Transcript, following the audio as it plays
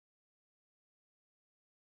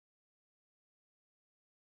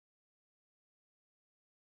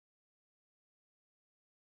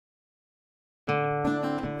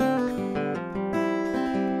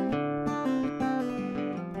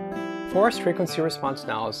Force frequency response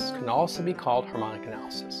analysis can also be called harmonic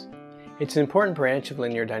analysis. It's an important branch of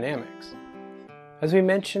linear dynamics. As we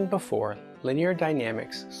mentioned before, linear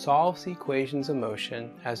dynamics solves the equations of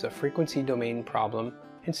motion as a frequency domain problem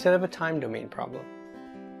instead of a time domain problem.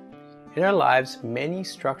 In our lives, many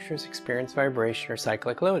structures experience vibration or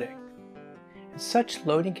cyclic loading. And such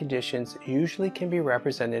loading conditions usually can be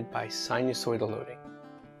represented by sinusoidal loading.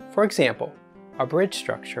 For example, a bridge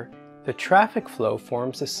structure, the traffic flow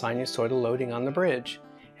forms a sinusoidal loading on the bridge,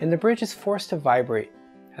 and the bridge is forced to vibrate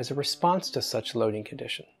as a response to such loading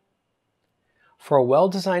condition. For a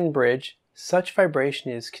well-designed bridge, such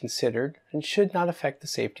vibration is considered and should not affect the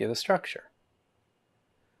safety of the structure.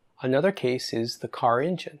 Another case is the car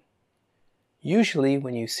engine. Usually,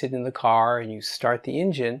 when you sit in the car and you start the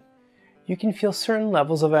engine, you can feel certain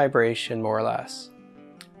levels of vibration more or less.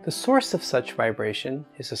 The source of such vibration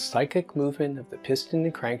is a cyclic movement of the piston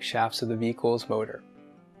and crankshafts of the vehicle's motor.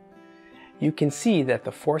 You can see that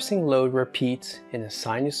the forcing load repeats in a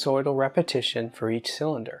sinusoidal repetition for each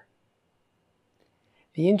cylinder.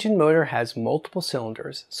 The engine motor has multiple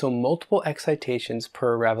cylinders, so multiple excitations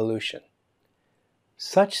per revolution.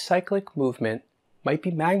 Such cyclic movement might be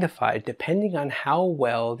magnified depending on how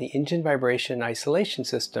well the engine vibration isolation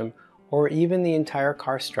system or even the entire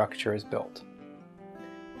car structure is built.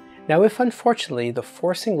 Now, if unfortunately the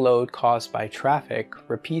forcing load caused by traffic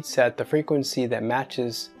repeats at the frequency that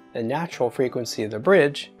matches the natural frequency of the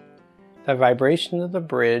bridge, the vibration of the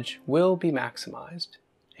bridge will be maximized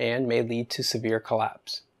and may lead to severe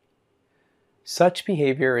collapse. Such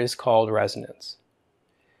behavior is called resonance.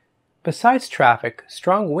 Besides traffic,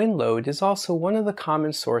 strong wind load is also one of the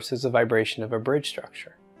common sources of vibration of a bridge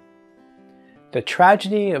structure. The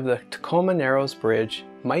tragedy of the Tacoma Narrows Bridge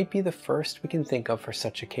might be the first we can think of for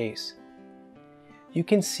such a case. You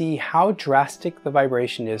can see how drastic the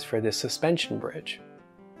vibration is for this suspension bridge.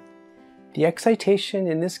 The excitation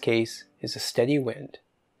in this case is a steady wind,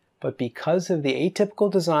 but because of the atypical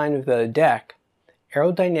design of the deck,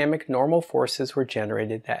 aerodynamic normal forces were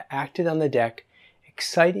generated that acted on the deck,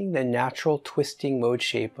 exciting the natural twisting mode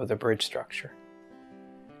shape of the bridge structure.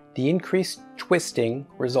 The increased twisting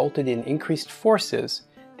resulted in increased forces.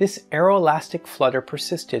 This aeroelastic flutter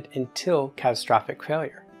persisted until catastrophic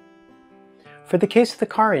failure. For the case of the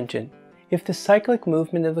car engine, if the cyclic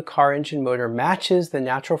movement of the car engine motor matches the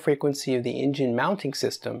natural frequency of the engine mounting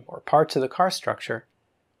system or parts of the car structure,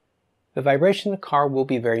 the vibration of the car will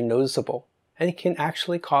be very noticeable, and it can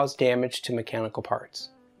actually cause damage to mechanical parts.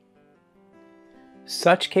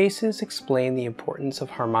 Such cases explain the importance of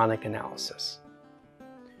harmonic analysis.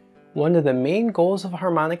 One of the main goals of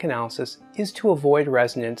harmonic analysis is to avoid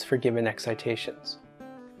resonance for given excitations.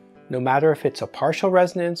 No matter if it's a partial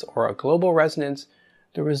resonance or a global resonance,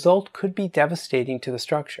 the result could be devastating to the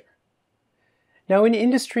structure. Now, in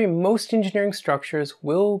industry, most engineering structures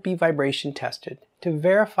will be vibration tested to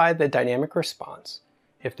verify the dynamic response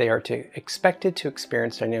if they are expected to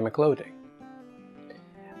experience dynamic loading.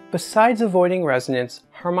 Besides avoiding resonance,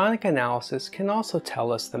 harmonic analysis can also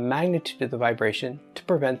tell us the magnitude of the vibration to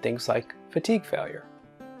prevent things like fatigue failure.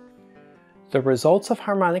 The results of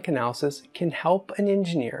harmonic analysis can help an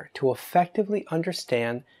engineer to effectively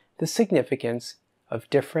understand the significance of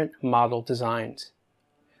different model designs.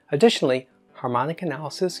 Additionally, harmonic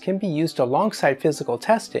analysis can be used alongside physical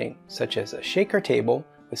testing, such as a shaker table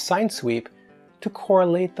with sine sweep, to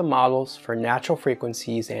correlate the models for natural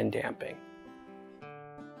frequencies and damping.